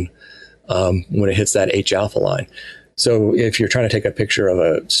 transmission when it hits that H-alpha line. So if you're trying to take a picture of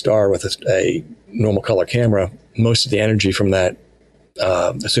a star with a normal color camera, most of the energy from that,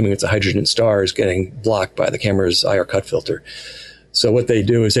 assuming it's a hydrogen star, is getting blocked by the camera's IR cut filter. So what they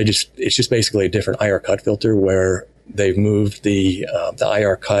do is it's just basically a different IR cut filter where they've moved the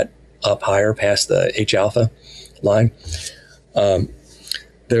IR cut up higher past the H-alpha line.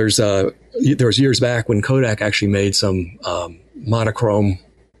 There was years back when Kodak actually made some monochrome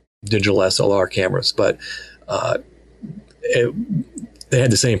digital SLR cameras, but they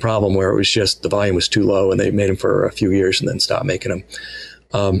had the same problem where it was just the volume was too low, and they made them for a few years and then stopped making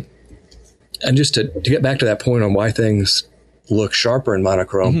them. And just to get back to that point on why things look sharper in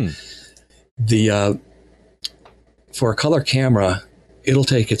monochrome, for a color camera, it'll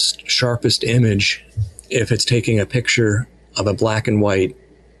take its sharpest image if it's taking a picture of a black and white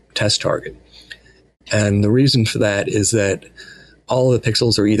test target. And the reason for that is that all of the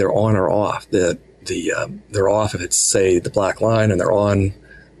pixels are either on or off. They're off if it's, say, the black line, and they're on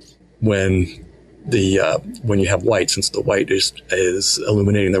when you have white, since the white is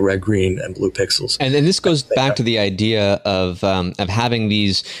illuminating the red, green, and blue pixels. And then this goes back to the idea of having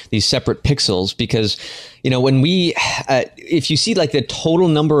these separate pixels, because when if you see like the total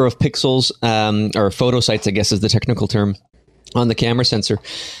number of pixels or photo sites, I guess is the technical term, on the camera sensor,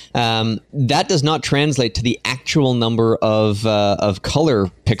 that does not translate to the actual number of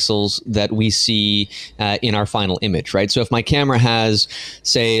color pixels that we see in our final image, right? So if my camera has,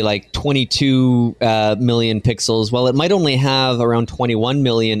 say, like 22 million pixels, well, it might only have around 21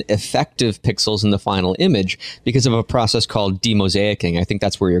 million effective pixels in the final image because of a process called demosaicing. I think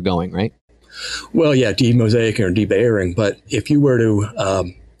that's where you're going, right? Well, yeah, demosaicing or debayering. But if you were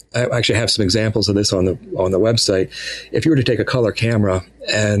to I actually have some examples of this on the website. If you were to take a color camera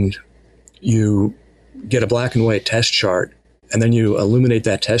and you get a black and white test chart and then you illuminate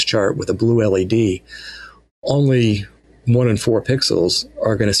that test chart with a blue LED, only 1 in 4 pixels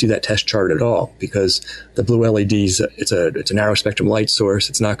are going to see that test chart at all, because the blue LEDs, it's a narrow spectrum light source.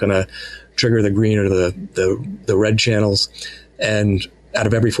 It's not going to trigger the green or the red channels. And out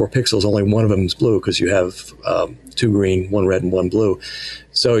of every 4 pixels, only one of them is blue, because you have 2 green, 1 red, and 1 blue.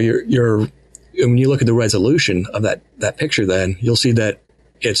 So when you look at the resolution of that picture, then you'll see that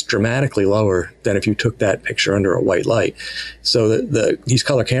it's dramatically lower than if you took that picture under a white light. So these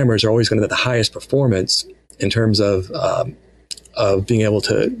color cameras are always going to have the highest performance in terms of being able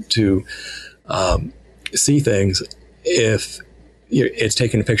to see things if it's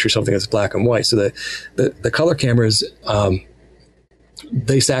taking a picture of something that's black and white. So the color cameras,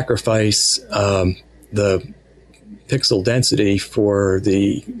 they sacrifice the pixel density for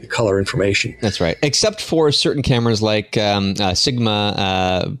the color information. That's right. Except for certain cameras like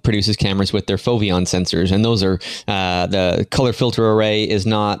Sigma produces cameras with their Foveon sensors. And those are the color filter array is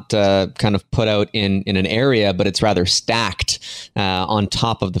not kind of put out in an area, but it's rather stacked on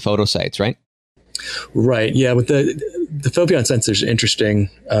top of the photo sites, right? Right. Yeah. With the Foveon sensors, interesting.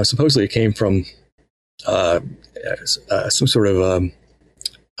 Supposedly it came from some sort of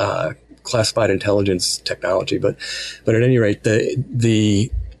classified intelligence technology, but at any rate, the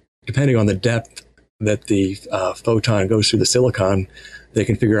depending on the depth that the photon goes through the silicon, they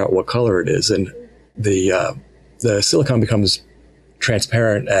can figure out what color it is, and the silicon becomes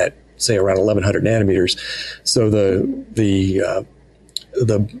transparent at, say, around 1100 nanometers. So the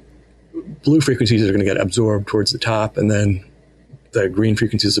blue frequencies are going to get absorbed towards the top, and then the green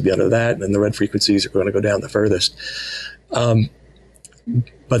frequencies will be under that, and then the red frequencies are going to go down the furthest.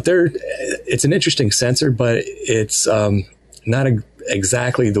 But it's an interesting sensor, but it's not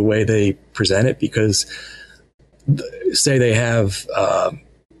exactly the way they present it, because say they have 4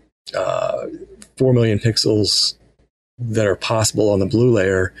 million pixels that are possible on the blue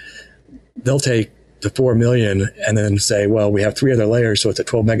layer, they'll take the 4 million and then say, well, we have 3 other layers, so it's a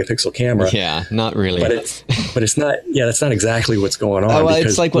 12 megapixel camera. Yeah, not really. But it's not. Yeah, that's not exactly what's going on. Oh, well,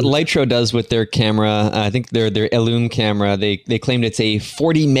 it's like what Lytro does with their camera. I think their Illum camera. They claimed it's a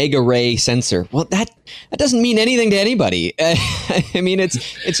 40 mega ray sensor. Well, that doesn't mean anything to anybody. I mean, it's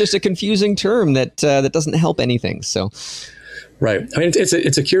just a confusing term that doesn't help anything. So, right. I mean,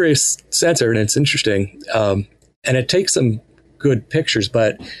 it's a curious sensor, and it's interesting, and it takes some good pictures,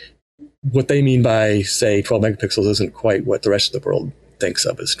 but what they mean by, say, 12 megapixels isn't quite what the rest of the world thinks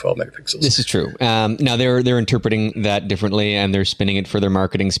of as 12 megapixels. This is true. Now they're interpreting that differently, and they're spinning it for their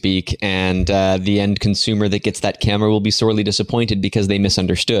marketing speak. And the end consumer that gets that camera will be sorely disappointed because they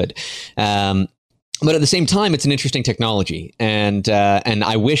misunderstood. But at the same time, it's an interesting technology, and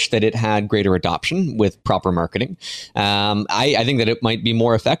I wish that it had greater adoption with proper marketing. I think that it might be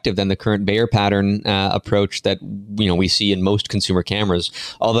more effective than the current Bayer pattern approach that we see in most consumer cameras.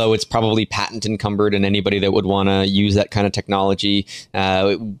 Although it's probably patent encumbered, and anybody that would want to use that kind of technology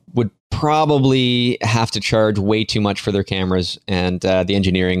would probably have to charge way too much for their cameras, and the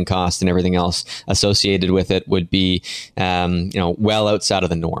engineering cost and everything else associated with it would be, well outside of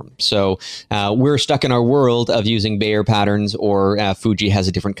the norm. So we're stuck in our world of using Bayer patterns, or Fuji has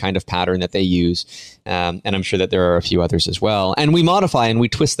a different kind of pattern that they use. And I'm sure that there are a few others as well. And we modify and we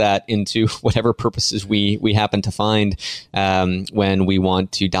twist that into whatever purposes we happen to find when we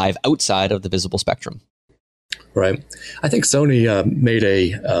want to dive outside of the visible spectrum. Right. I think Sony made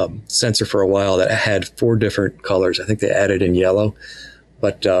a sensor for a while that had 4 different colors. I think they added in yellow,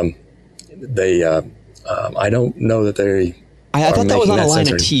 but they I don't know that they. I thought that was on a line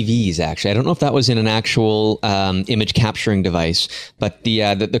of TVs, actually. I don't know if that was in an actual image capturing device, but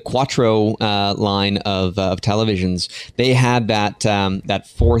the Quattro line of televisions, they had that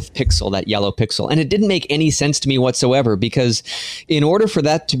 4th pixel, that yellow pixel, and it didn't make any sense to me whatsoever, because in order for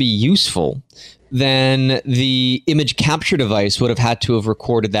that to be useful, then the image capture device would have had to have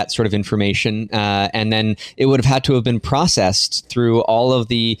recorded that sort of information, and then it would have had to have been processed through all of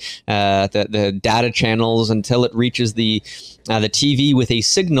the data channels until it reaches the TV with a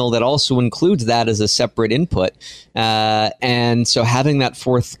signal that also includes that as a separate input. And so having that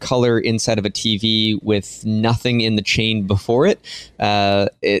 4th color inside of a TV with nothing in the chain before it,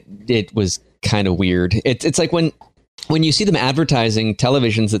 it was kind of weird. It's like when you see them advertising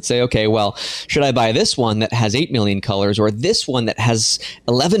televisions that say, okay, well, should I buy this one that has 8 million colors or this one that has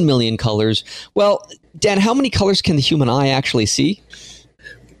 11 million colors? Well, Dan, how many colors can the human eye actually see?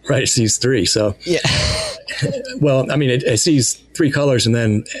 Right, it sees 3. So, yeah. Well, I mean, it sees 3 colors, and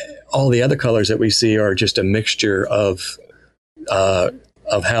then all the other colors that we see are just a mixture of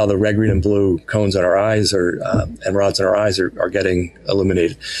how the red, green, and blue cones on our eyes and rods in our eyes are getting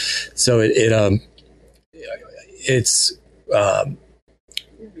illuminated. So it's if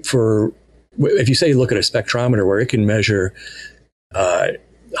you say look at a spectrometer where it can measure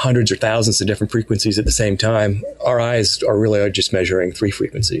hundreds or thousands of different frequencies at the same time, our eyes are really just measuring 3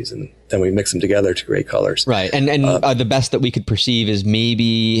 frequencies, and then we mix them together to create colors. Right, and the best that we could perceive is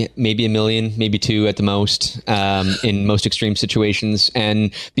maybe a million, maybe 2 at the most, in most extreme situations.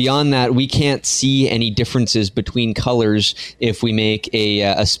 And beyond that, we can't see any differences between colors if we make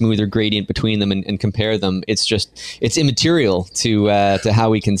a smoother gradient between them and compare them. It's immaterial to how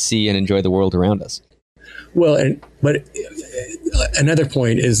we can see and enjoy the world around us. Well, but another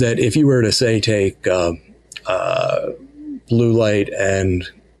point is that if you were to say take blue light and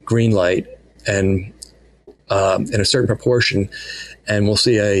green light and in a certain proportion, and we'll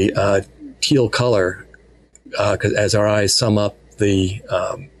see a teal color as our eyes sum up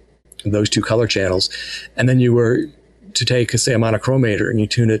those 2 color channels, and then you were to take, say, a monochromator and you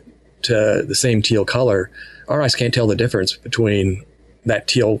tune it to the same teal color, our eyes can't tell the difference between that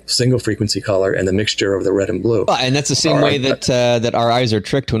teal single frequency color and the mixture of the red and blue. And that's the same way that our eyes are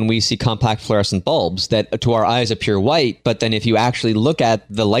tricked when we see compact fluorescent bulbs that to our eyes appear white. But then if you actually look at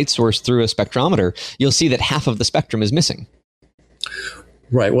the light source through a spectrometer, you'll see that half of the spectrum is missing.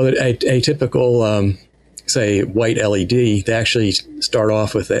 Right. Well, a typical, say, white LED, they actually start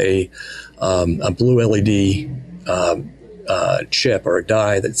off with a blue LED chip or a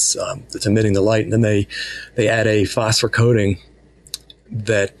dye that's emitting the light. And then they add a phosphor coating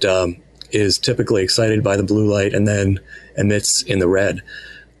that is typically excited by the blue light and then emits in the red.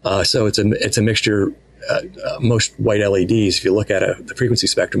 So it's a mixture. Most white LEDs, if you look at the frequency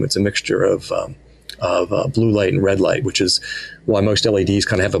spectrum, it's a mixture of blue light and red light, which is why most LEDs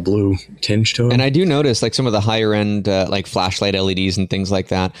kind of have a blue tinge to them. And I do notice, like some of the higher end, like flashlight LEDs and things like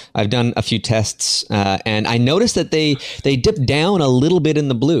that. I've done a few tests, and I noticed that they dip down a little bit in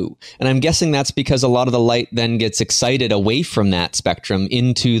the blue. And I'm guessing that's because a lot of the light then gets excited away from that spectrum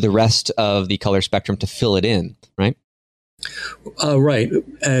into the rest of the color spectrum to fill it in, right? Right.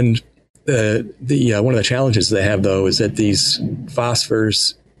 And one of the challenges they have, though, is that these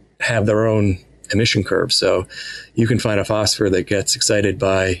phosphors have their own emission curve. So you can find a phosphor that gets excited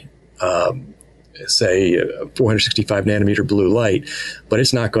by, say, 465 nanometer blue light, but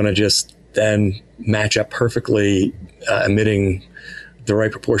it's not going to just then match up perfectly, emitting the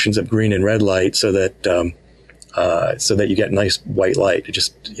right proportions of green and red light so that you get nice white light. It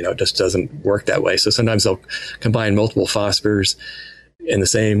just doesn't work that way. So sometimes they'll combine multiple phosphors in the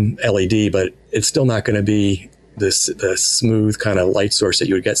same LED, but it's still not going to be the smooth kind of light source that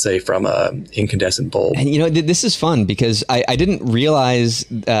you would get, say, from an incandescent bulb. And this is fun because I didn't realize,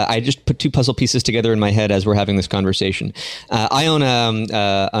 I just put 2 puzzle pieces together in my head as we're having this conversation. I own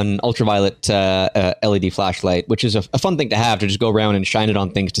an ultraviolet LED flashlight, which is a fun thing to have, to just go around and shine it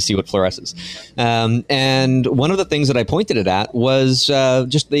on things to see what fluoresces. And one of the things that I pointed it at was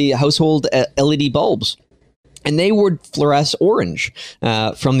just the household LED bulbs. And they would fluoresce orange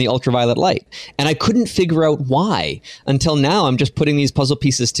from the ultraviolet light. And I couldn't figure out why until now. I'm just putting these puzzle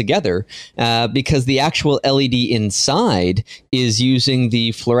pieces together because the actual LED inside is using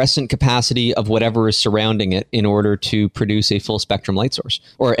the fluorescent capacity of whatever is surrounding it in order to produce a full spectrum light source,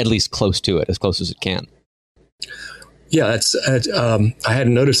 or at least close to it, as close as it can. Yeah, I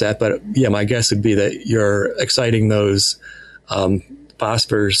hadn't noticed that, but yeah, my guess would be that you're exciting those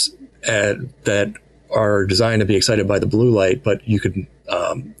phosphors that are designed to be excited by the blue light, but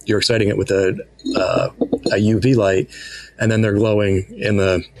you're exciting it with a UV light, and then they're glowing in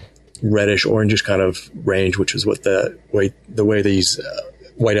the reddish orangish kind of range, which is what the way these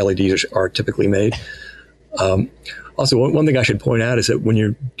white LEDs are typically made. Also, one thing I should point out is that when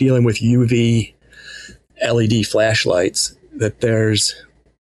you're dealing with UV LED flashlights, that there's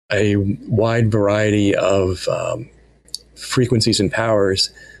a wide variety of frequencies and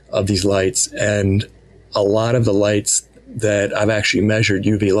powers of these lights, and a lot of the lights that I've actually measured,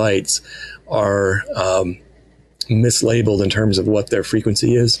 UV lights, are mislabeled in terms of what their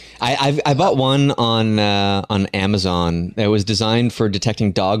frequency is. I bought one on Amazon that was designed for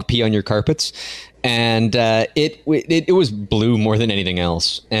detecting dog pee on your carpets, and it was blue more than anything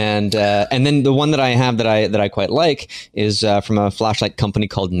else. And then the one that I have that I quite like is from a flashlight company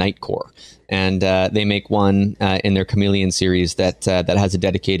called Nightcore. And they make one in their Chameleon series that has a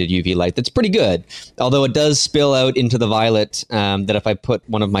dedicated UV light that's pretty good. Although it does spill out into the violet, that if I put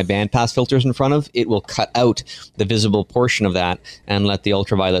one of my bandpass filters in front of, it will cut out the visible portion of that and let the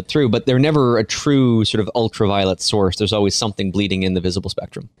ultraviolet through. But they're never a true sort of ultraviolet source. There's always something bleeding in the visible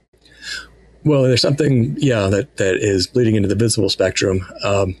spectrum. Well, there's something, that is bleeding into the visible spectrum.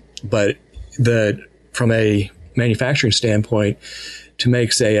 But from a manufacturing standpoint, to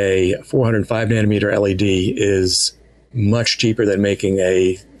make, say, a 405 nanometer LED is much cheaper than making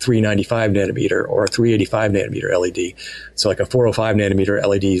a 395 nanometer or a 385 nanometer LED. So like a 405 nanometer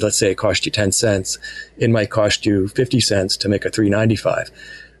LED, let's say it cost you 10 cents. It might cost you 50 cents to make a 395.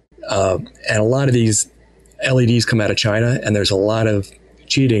 And a lot of these LEDs come out of China, and there's a lot of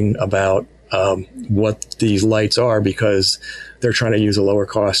cheating about what these lights are because they're trying to use a lower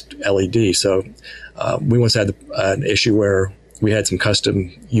cost LED. So we once had an issue where we had some custom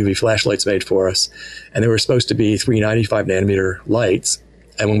UV flashlights made for us, and they were supposed to be 395 nanometer lights.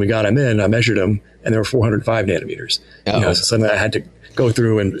 And when we got them in, I measured them, and they were 405 nanometers. So suddenly I had to go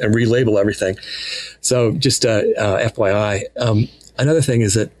through and relabel everything. So just FYI. Another thing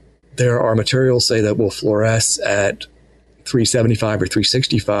is that there are materials, say, that will fluoresce at 375 or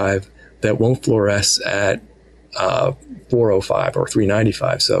 365 that won't fluoresce at 405 or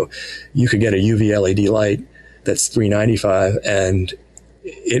 395. So you could get a UV LED light that's 395 and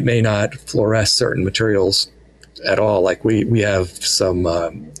it may not fluoresce certain materials at all. Like we have some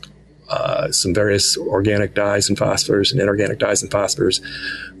various organic dyes and phosphors and inorganic dyes and phosphors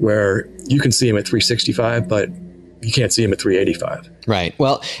where you can see them at 365, but you can't see them at 385. Right.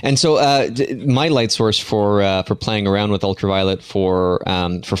 Well, and so my light source for playing around with ultraviolet for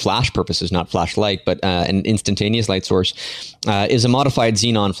flash purposes, not flashlight, but an instantaneous light source, is a modified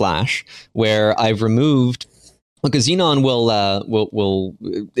xenon flash where I've removed. Look, a xenon will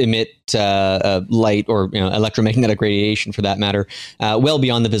emit light or electromagnetic radiation, for that matter, well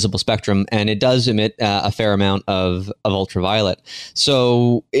beyond the visible spectrum, and it does emit a fair amount of ultraviolet.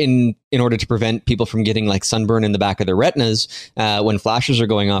 So, in order to prevent people from getting like sunburn in the back of their retinas when flashes are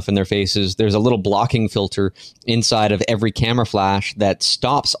going off in their faces, there's a little blocking filter inside of every camera flash that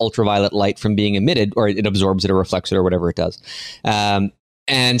stops ultraviolet light from being emitted, or it absorbs it or reflects it or whatever it does.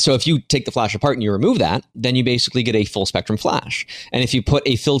 And so if you take the flash apart and you remove that, then you basically get a full spectrum flash. And if you put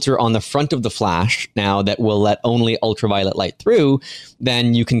a filter on the front of the flash now that will let only ultraviolet light through,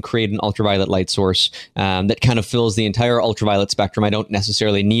 then you can create an ultraviolet light source that kind of fills the entire ultraviolet spectrum. I don't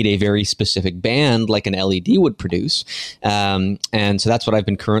necessarily need a very specific band like an LED would produce. And so that's what I've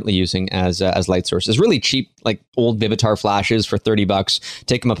been currently using as light sources. Really cheap, like old Vivitar flashes for $30.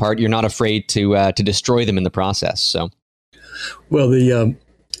 Take them apart. You're not afraid to destroy them in the process. So. Well, with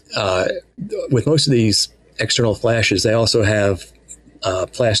most of these external flashes, they also have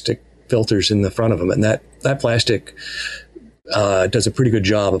plastic filters in the front of them, and that plastic does a pretty good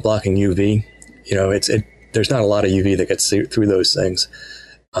job of blocking UV. There's not a lot of UV that gets through those things,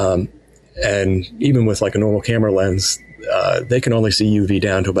 and even with like a normal camera lens, they can only see UV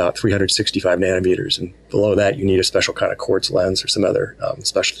down to about 365 nanometers, and below that, you need a special kind of quartz lens or some other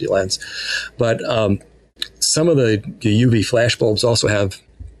specialty lens, but some of the UV flash bulbs also have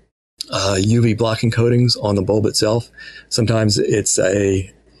UV blocking coatings on the bulb itself. Sometimes it's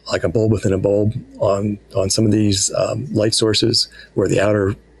like a bulb within a bulb on some of these light sources where the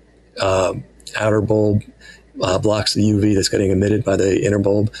outer bulb blocks the UV that's getting emitted by the inner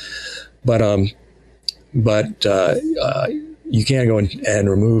bulb. But you can go and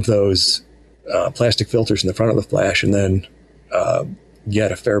remove those plastic filters in the front of the flash and then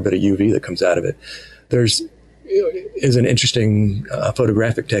get a fair bit of UV that comes out of it. There's an interesting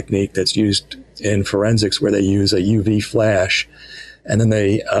photographic technique that's used in forensics where they use a UV flash and then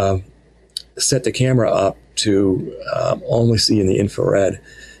they set the camera up to only see in the infrared.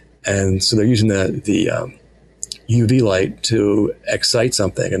 And so they're using the UV light to excite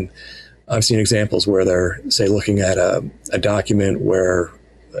something. And I've seen examples where they're, say, looking at a document where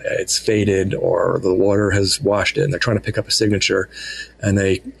it's faded or the water has washed it and they're trying to pick up a signature, and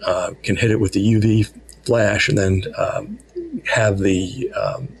they can hit it with the UV flash and then have the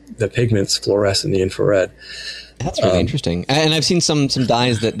pigments fluoresce in the infrared. That's really interesting. And I've seen some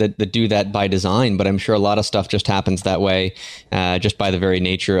dyes that do that by design, but I'm sure a lot of stuff just happens that way, just by the very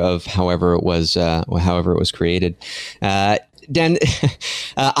nature of however it was created. Dan,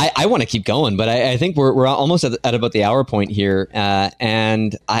 I want to keep going, but I think we're almost at about the hour point here,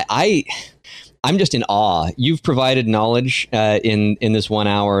 and I'm just in awe. You've provided knowledge in this 1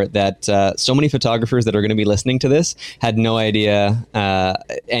 hour that so many photographers that are going to be listening to this had no idea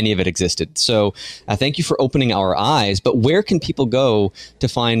any of it existed. So thank you for opening our eyes. But where can people go to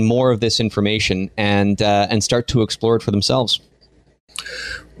find more of this information and start to explore it for themselves?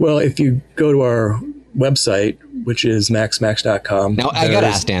 Well, if you go to our website, which is maxmax.com. Now, I got to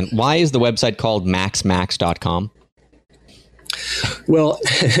ask, Dan, why is the website called maxmax.com? Well,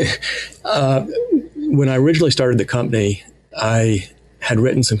 when I originally started the company, I had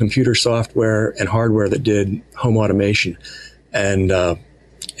written some computer software and hardware that did home automation. And the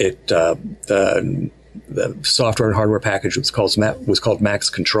software and hardware package was called Max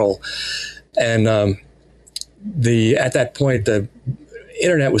Control. And at that point, the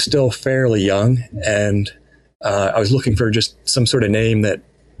internet was still fairly young, and I was looking for just some sort of name that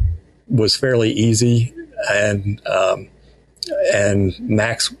was fairly easy, and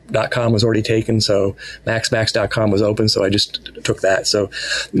Max.com was already taken, so MaxMax.com was open, so I just took that. So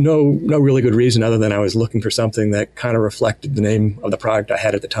no really good reason other than I was looking for something that kind of reflected the name of the product I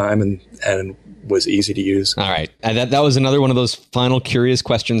had at the time and was easy to use. All right. That was another one of those final curious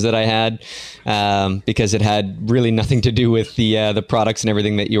questions that I had, because it had really nothing to do with the products and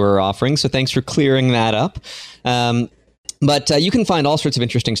everything that you were offering. So thanks for clearing that up. But you can find all sorts of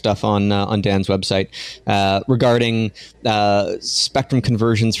interesting stuff on Dan's website regarding spectrum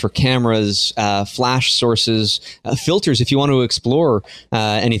conversions for cameras, flash sources, filters if you want to explore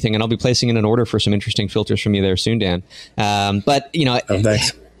anything. And I'll be placing in an order for some interesting filters from you there soon, Dan. But,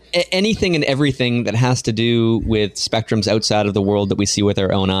 thanks. Anything and everything that has to do with spectrums outside of the world that we see with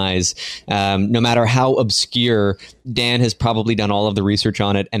our own eyes, no matter how obscure, Dan has probably done all of the research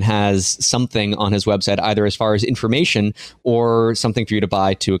on it and has something on his website, either as far as information or something for you to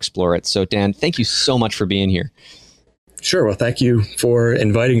buy to explore it. So, Dan, thank you so much for being here. Sure. Well, thank you for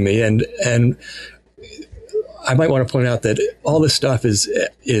inviting me. And I might want to point out that all this stuff is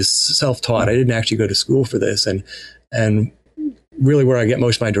self-taught. I didn't actually go to school for this. And really where I get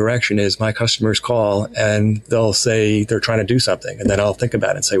most of my direction is my customers call and they'll say they're trying to do something. And then I'll think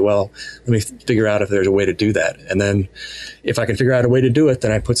about it and say, well, let me figure out if there's a way to do that. And then if I can figure out a way to do it,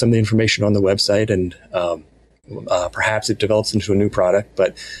 then I put some of the information on the website and perhaps it develops into a new product.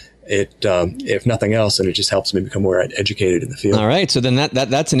 But if nothing else, then it just helps me become more educated in the field. All right. So then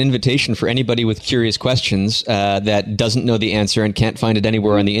that's an invitation for anybody with curious questions that doesn't know the answer and can't find it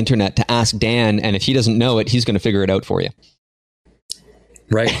anywhere on the internet to ask Dan. And if he doesn't know it, he's going to figure it out for you.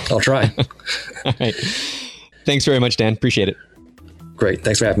 Right. I'll try. All right. Thanks very much, Dan. Appreciate it. Great.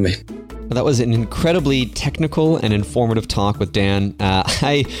 Thanks for having me. That was an incredibly technical and informative talk with Dan.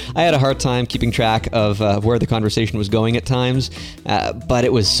 I had a hard time keeping track of where the conversation was going at times, but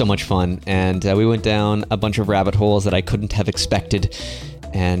it was so much fun. And we went down a bunch of rabbit holes that I couldn't have expected.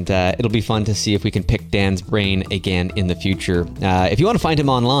 And it'll be fun to see if we can pick Dan's brain again in the future. If you want to find him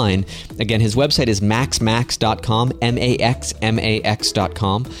online, again, his website is maxmax.com, maxmax.com.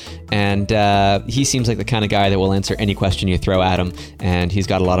 And he seems like the kind of guy that will answer any question you throw at him. And he's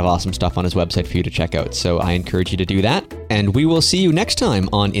got a lot of awesome stuff on his website for you to check out. So I encourage you to do that. And we will see you next time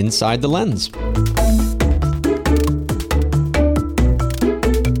on Inside the Lens.